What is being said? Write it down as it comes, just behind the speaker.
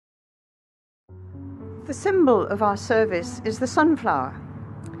The symbol of our service is the sunflower.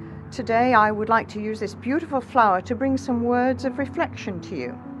 Today I would like to use this beautiful flower to bring some words of reflection to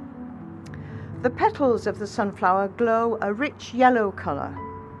you. The petals of the sunflower glow a rich yellow color.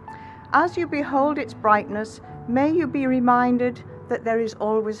 As you behold its brightness, may you be reminded that there is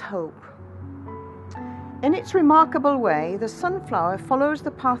always hope. In its remarkable way, the sunflower follows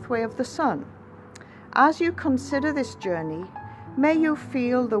the pathway of the sun. As you consider this journey, may you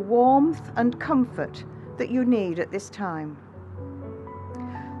feel the warmth and comfort that you need at this time.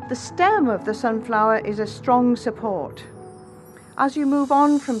 The stem of the sunflower is a strong support. As you move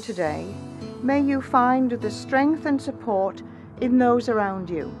on from today, may you find the strength and support in those around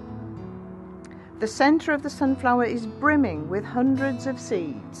you. The center of the sunflower is brimming with hundreds of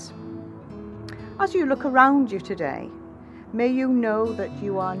seeds. As you look around you today, may you know that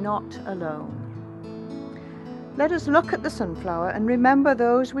you are not alone. Let us look at the sunflower and remember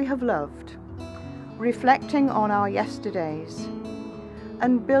those we have loved, reflecting on our yesterdays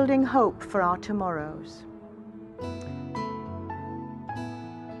and building hope for our tomorrows.